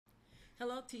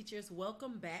Hello, teachers.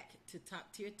 Welcome back to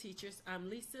Top Tier Teachers. I'm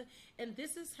Lisa, and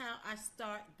this is how I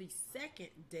start the second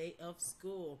day of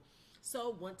school.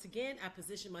 So once again, I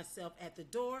position myself at the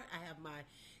door. I have my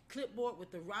clipboard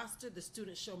with the roster. The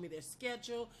students show me their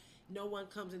schedule. No one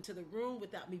comes into the room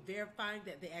without me verifying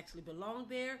that they actually belong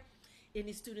there.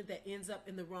 Any student that ends up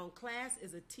in the wrong class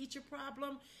is a teacher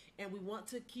problem, and we want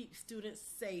to keep students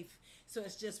safe. So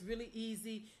it's just really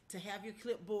easy to have your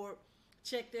clipboard,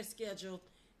 check their schedule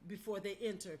before they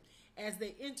enter. As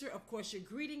they enter, of course, you're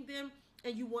greeting them,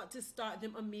 and you want to start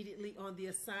them immediately on the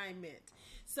assignment.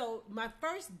 So my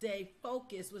first day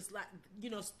focus was like,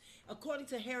 according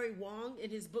to Harry Wong in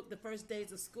his book, The First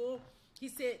Days of School, he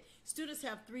said students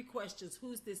have three questions.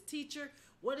 Who's this teacher?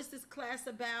 What is this class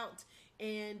about?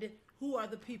 And who are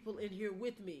the people in here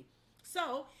with me?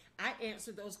 So I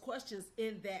answered those questions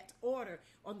in that order.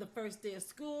 On the first day of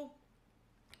school,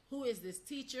 who is this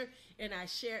teacher? And I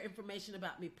share information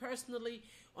about me personally.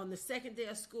 On the second day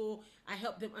of school, I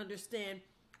help them understand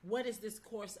what is this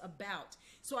course about.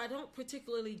 So I don't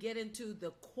particularly get into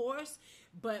the course,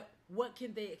 but what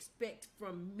can they expect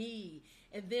from me?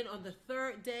 And then on the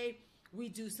third day, we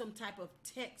do some type of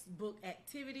textbook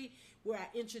activity where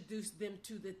I introduce them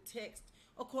to the text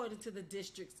according to the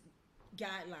district's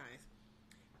guidelines.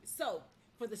 So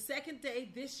for the second day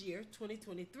this year,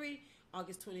 2023,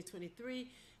 August 2023,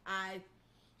 I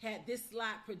had this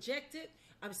slide projected.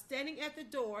 I'm standing at the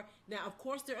door. Now, of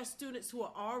course, there are students who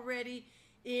are already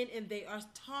in and they are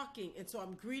talking. And so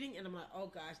I'm greeting and I'm like, oh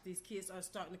gosh, these kids are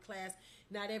starting the class.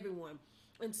 Not everyone.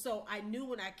 And so I knew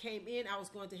when I came in, I was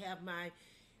going to have my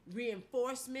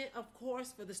reinforcement, of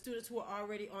course, for the students who are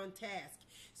already on task.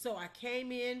 So I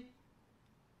came in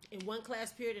one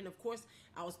class period, and of course,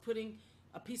 I was putting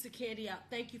a piece of candy out.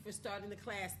 Thank you for starting the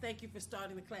class. Thank you for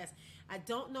starting the class. I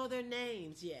don't know their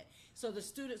names yet. So the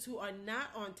students who are not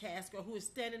on task or who are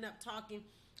standing up talking,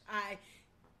 I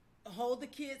hold the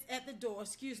kids at the door,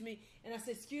 and I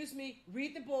say, excuse me,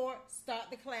 read the board, start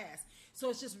the class. So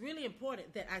it's just really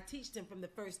important that I teach them from the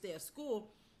first day of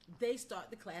school. They start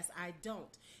the class, I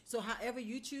don't. So however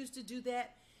you choose to do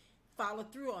that, follow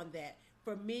through on that.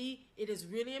 For me, it is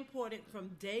really important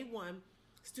from day one,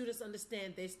 students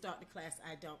understand they start the class,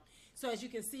 I don't. So as you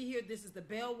can see here, this is the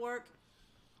bell work.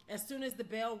 As soon as the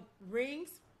bell rings,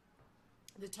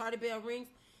 the tardy bell rings,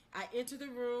 I enter the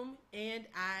room and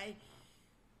I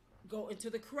go into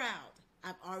the crowd.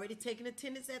 I've already taken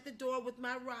attendance at the door with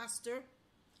my roster.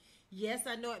 Yes,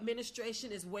 I know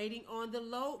administration is waiting on the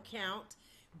load count,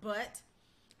 but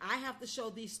I have to show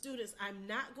these students I'm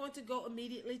not going to go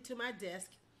immediately to my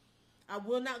desk. I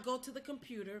will not go to the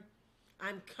computer.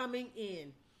 I'm coming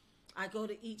in. I go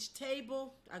to each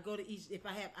table. I go to each, if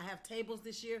I have tables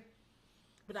this year,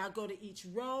 but I'll go to each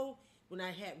row. When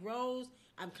I had rows,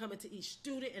 I'm coming to each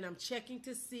student and I'm checking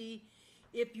to see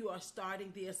if you are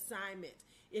starting the assignment.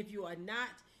 If you are not,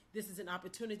 this is an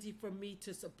opportunity for me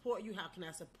to support you. How can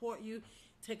I support you?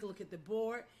 Take a look at the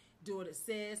board, do what it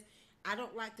says. I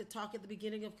don't like to talk at the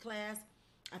beginning of class.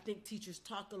 I think teachers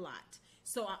talk a lot.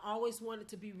 So I always wanted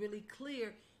to be really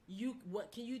clear,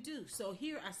 what can you do? So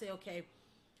here I say, okay,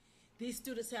 these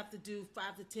students have to do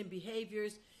 5 to 10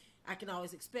 behaviors. I can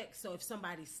always expect. So if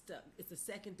somebody's stuck, it's the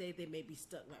second day, they may be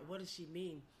stuck. Like, what does she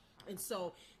mean? And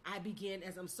so I begin,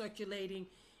 as I'm circulating,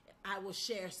 I will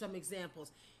share some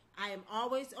examples. I am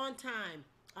always on time.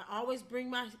 I always bring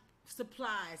my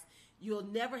supplies. You'll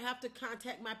never have to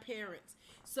contact my parents.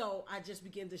 So I just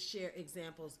begin to share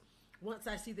examples. Once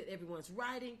I see that everyone's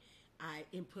writing, I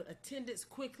input attendance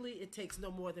quickly. It takes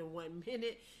no more than 1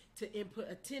 minute to input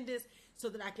attendance so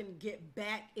that I can get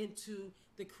back into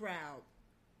the crowd.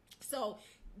 So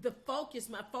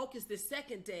my focus this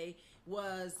second day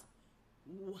was,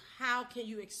 how can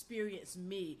you experience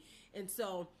me? And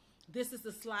so this is the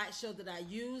slideshow that I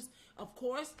use. Of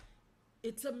course,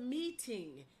 it's a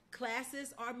meeting.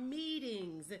 Classes are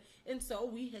meetings. And so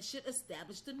we should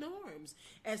establish the norms.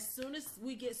 As soon as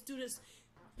we get students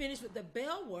finished with the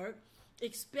bell work,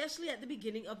 especially at the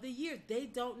beginning of the year, they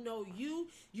don't know you.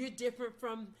 You're different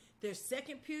from their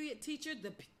second period teacher,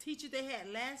 the teacher they had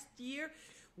last year.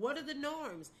 What are the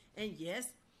norms? And yes,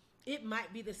 it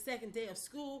might be the second day of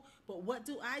school, but what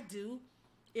do I do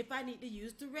if I need to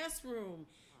use the restroom?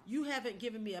 You haven't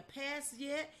given me a pass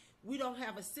yet. We don't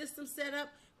have a system set up,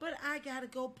 but I got to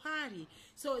go potty.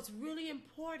 So it's really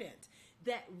important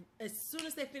that as soon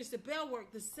as they finish the bell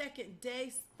work, the second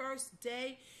day, first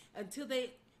day, until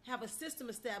they have a system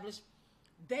established,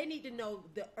 they need to know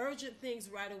the urgent things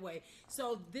right away.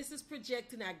 So this is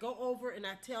projecting. I go over and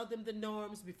I tell them the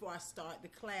norms before I start the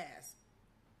class.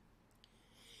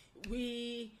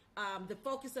 The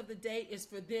focus of the day is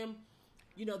for them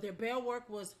Their bell work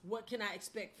was what can I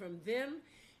expect from them.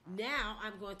 Now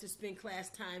I'm going to spend class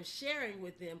time sharing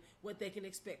with them what they can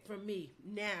expect from me.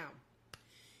 Now,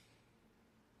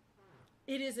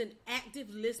 it is an active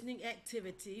listening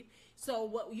activity. So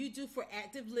what you do for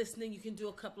active listening, you can do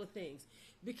a couple of things.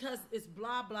 Because it's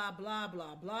blah, blah, blah,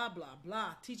 blah, blah, blah,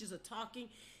 blah. Teachers are talking,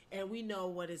 and we know,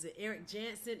 what is it, Eric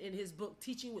Jansen in his book,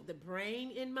 Teaching with the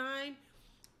Brain in Mind,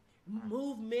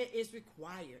 movement is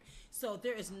required. So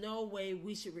there is no way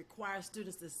we should require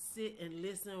students to sit and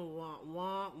listen,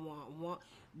 want.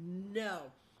 No.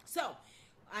 So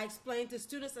I explained to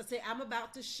students, I say, I'm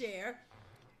about to share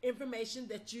information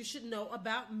that you should know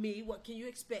about me. What can you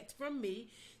expect from me?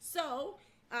 So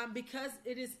because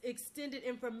it is extended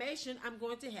information, I'm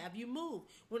going to have you move.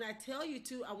 When I tell you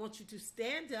to, I want you to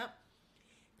stand up,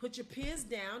 put your pens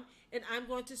down, and I'm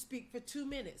going to speak for 2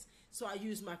 minutes. So I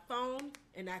use my phone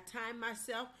and I time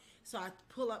myself. So I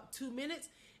pull up 2 minutes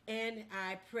and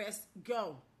I press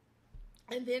go.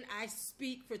 And then I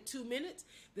speak for 2 minutes.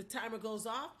 The timer goes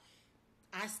off.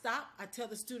 I stop. I tell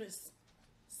the students,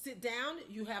 sit down.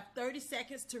 You have 30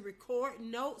 seconds to record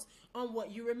notes on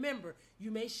what you remember.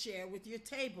 You may share with your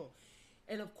table.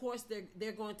 And of course,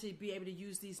 they're going to be able to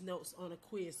use these notes on a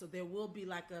quiz. So there will be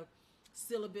like a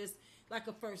syllabus, like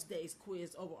a first day's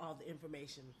quiz over all the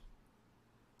information.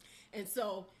 And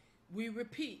so we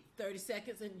repeat 30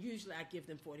 seconds, and usually I give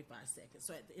them 45 seconds.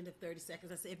 So at the end of 30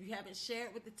 seconds, I say, if you haven't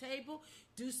shared with the table,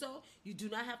 do so. You do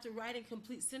not have to write in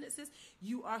complete sentences.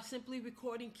 You are simply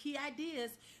recording key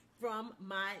ideas from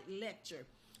my lecture.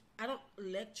 I don't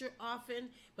lecture often,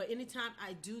 but anytime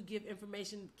I do give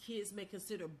information kids may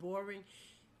consider boring,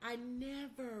 I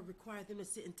never require them to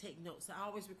sit and take notes. I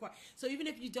always require. So even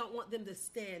if you don't want them to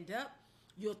stand up,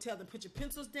 you'll tell them, put your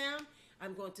pencils down.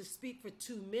 I'm going to speak for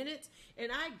 2 minutes,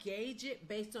 and I gauge it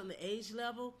based on the age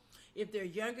level. If they're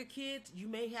younger kids, you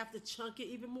may have to chunk it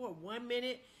even more, 1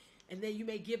 minute, and then you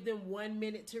may give them 1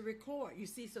 minute to record. You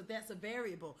see, so that's a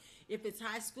variable. If it's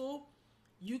high school,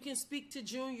 you can speak to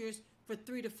juniors for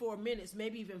 3 to 4 minutes,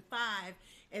 maybe even 5,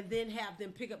 and then have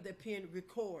them pick up their pen,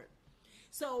 record.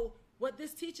 So what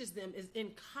this teaches them is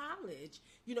in college,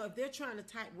 if they're trying to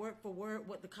type word for word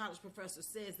what the college professor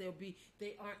says,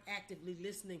 they aren't actively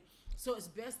listening. So it's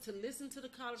best to listen to the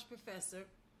college professor,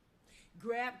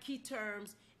 grab key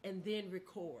terms, and then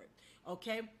record.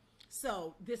 Okay?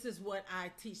 So this is what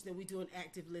I teach them. We do an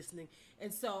active listening.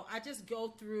 And so I just go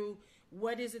through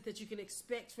what is it that you can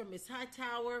expect from Ms.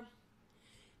 Hightower.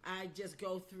 I just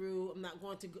go through, I'm not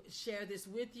going to share this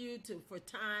with you for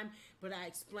time, but I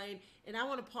explain. And I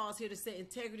want to pause here to say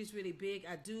integrity is really big.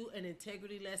 I do an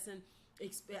integrity lesson,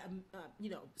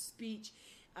 speech.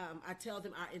 I tell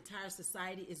them our entire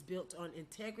society is built on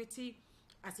integrity.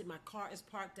 I said my car is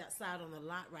parked outside on the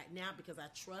lot right now because I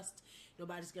trust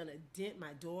nobody's going to dent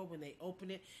my door when they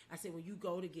open it. I said when you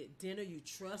go to get dinner, you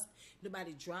trust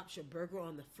nobody drops your burger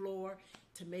on the floor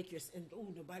to make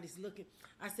nobody's looking.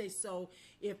 I say, so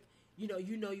if you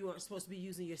aren't supposed to be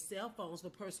using your cell phones for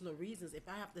personal reasons. If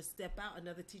I have to step out,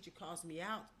 another teacher calls me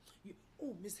out.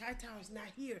 Miss Hightower's not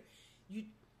here.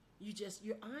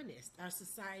 You're honest. Our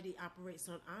society operates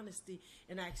on honesty,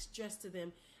 and I stress to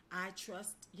them, I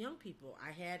trust young people.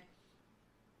 I had,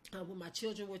 when my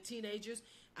children were teenagers,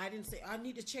 I didn't say, I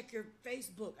need to check your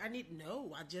Facebook.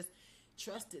 I just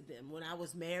trusted them. When I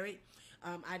was married,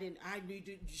 I need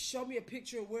to show me a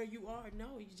picture of where you are.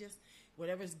 No, you just,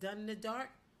 whatever's done in the dark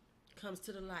comes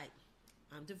to the light.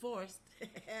 I'm divorced.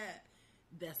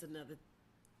 That's another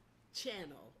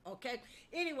channel. Okay.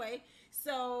 Anyway,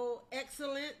 so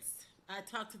excellence. I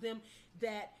talk to them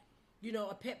that,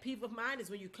 a pet peeve of mine is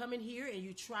when you come in here and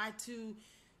you try to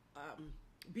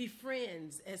be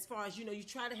friends, as far as, you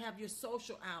try to have your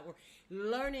social hour.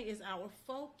 Learning is our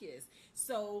focus.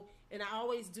 So, and I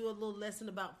always do a little lesson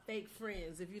about fake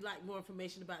friends. If you'd like more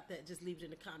information about that, just leave it in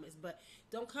the comments. But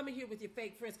don't come in here with your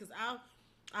fake friends, because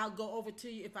I'll go over to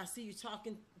you if I see you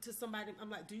talking to somebody. I'm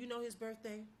like, do you know his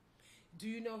birthday? Do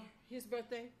you know his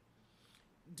birthday?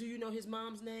 Do you know his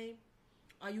mom's name?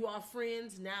 Are you all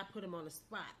friends? Now I put them on the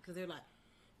spot, because they're like,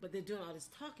 but they're doing all this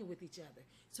talking with each other.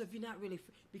 So if you're not really,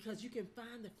 because you can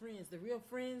find the friends, the real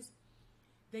friends,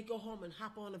 they go home and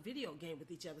hop on a video game with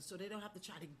each other, so they don't have to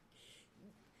try to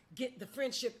get the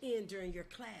friendship in during your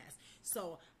class.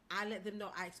 So I let them know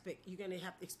you're going to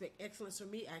have to expect excellence from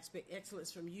me. I expect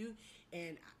excellence from you,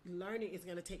 and learning is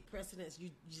going to take precedence. You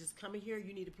just come in here,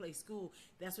 you need to play school.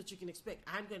 That's what you can expect.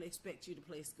 I'm going to expect you to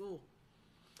play school.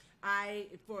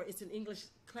 It's an English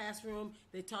classroom.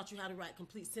 They taught you how to write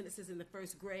complete sentences in the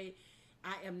first grade.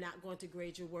 I am not going to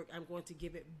grade your work. I'm going to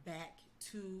give it back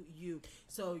to you.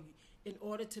 So in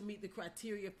order to meet the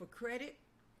criteria for credit,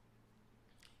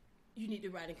 you need to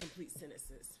write in complete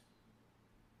sentences.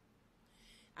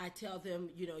 I tell them,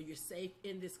 you're safe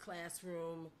in this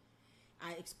classroom.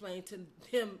 I explain to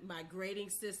them my grading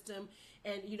system.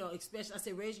 And, especially I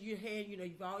say, raise your hand.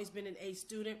 You've always been an A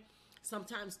student.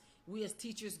 Sometimes we as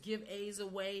teachers give A's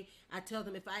away. I tell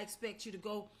them, if I expect you to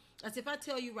go, if I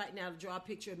tell you right now to draw a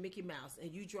picture of Mickey Mouse, and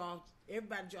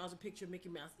everybody draws a picture of Mickey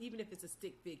Mouse, even if it's a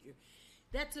stick figure,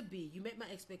 that's a B. You met my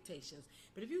expectations.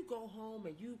 But if you go home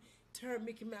and you turn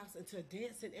Mickey Mouse into a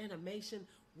dancing animation,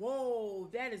 whoa,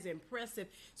 that is impressive.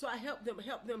 So I help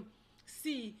them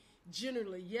see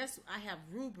generally, yes, I have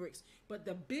rubrics, but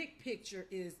the big picture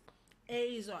is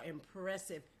A's are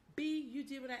impressive. B, you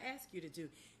did what I asked you to do.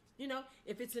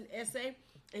 If it's an essay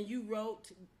and you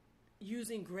wrote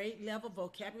using grade level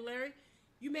vocabulary,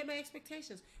 you met my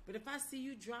expectations. But if I see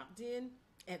you dropped in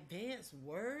advanced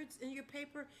words in your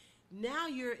paper, now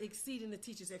you're exceeding the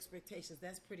teacher's expectations.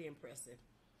 That's pretty impressive.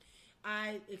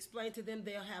 I explain to them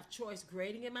they'll have choice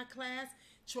grading in my class.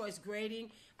 Choice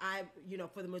grading,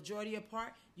 for the majority of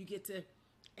part, you get to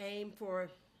aim for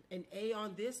an A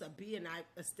on this, a B, and I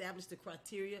establish the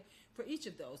criteria for each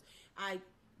of those. I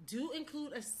do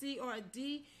include a C or a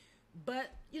D,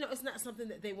 but, it's not something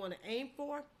that they want to aim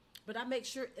for. But I make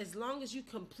sure as long as you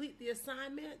complete the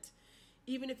assignment,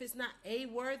 even if it's not A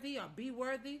worthy or B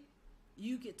worthy,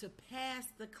 you get to pass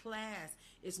the class.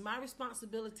 It's my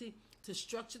responsibility to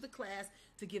structure the class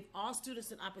to give all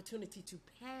students an opportunity to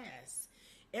pass.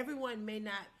 Everyone may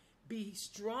not be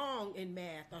strong in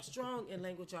math or strong in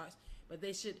language arts, but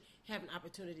they should have an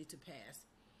opportunity to pass.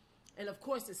 And of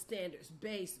course, it's standards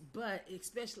based, but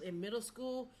especially in middle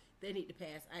school, they need to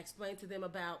pass. I explained to them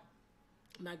about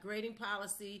my grading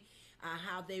policy,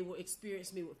 how they will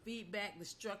experience me with feedback, the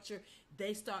structure.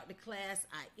 They start the class,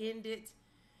 I end it.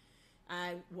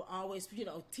 I will always,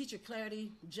 teacher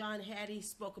clarity. John Hattie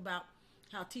spoke about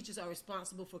how teachers are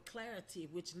responsible for clarity,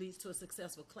 which leads to a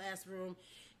successful classroom.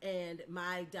 And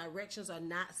my directions are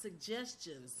not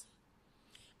suggestions.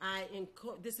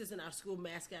 This isn't our school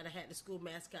mascot. I had the school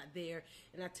mascot there.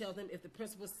 And I tell them if the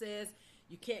principal says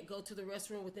you can't go to the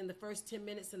restroom within the first 10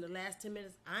 minutes and the last 10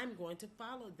 minutes, I'm going to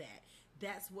follow that.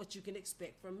 That's what you can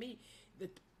expect from me. The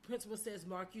principal says,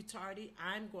 mark you tardy,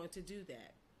 I'm going to do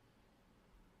that.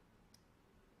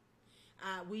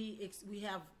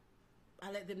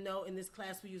 I let them know in this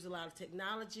class we use a lot of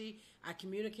technology. I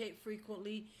communicate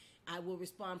frequently. I will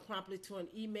respond promptly to an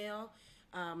email.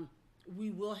 We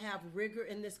will have rigor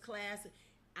in this class.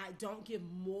 I don't give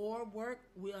more work.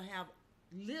 We'll have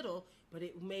little, but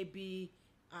it may be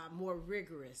more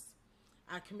rigorous.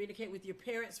 I communicate with your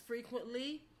parents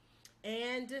frequently,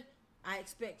 and I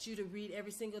expect you to read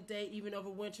every single day, even over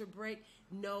winter break,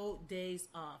 no days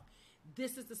off.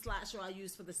 This is the slideshow I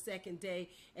use for the second day,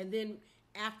 and then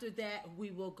after that,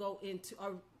 we will go into,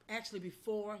 or actually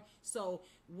before, so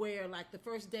where like the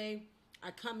first day, I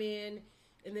come in,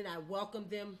 and then I welcome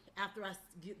them. After I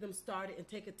get them started and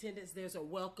take attendance, there's a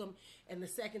welcome. And the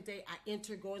second day, I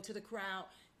enter, go into the crowd,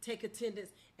 take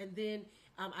attendance, and then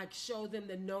I show them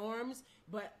the norms.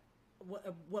 But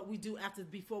what we do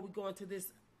before we go into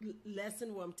this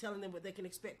lesson, where I'm telling them what they can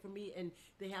expect from me, and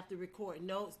they have to record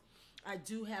notes, I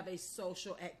do have a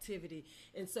social activity.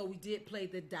 And so we did play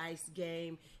the dice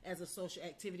game as a social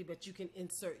activity, but you can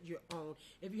insert your own.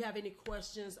 If you have any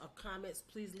questions or comments,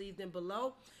 please leave them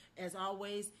below. As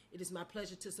always, it is my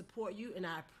pleasure to support you, and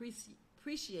I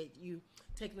appreciate you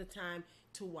taking the time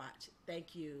to watch.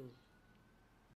 Thank you.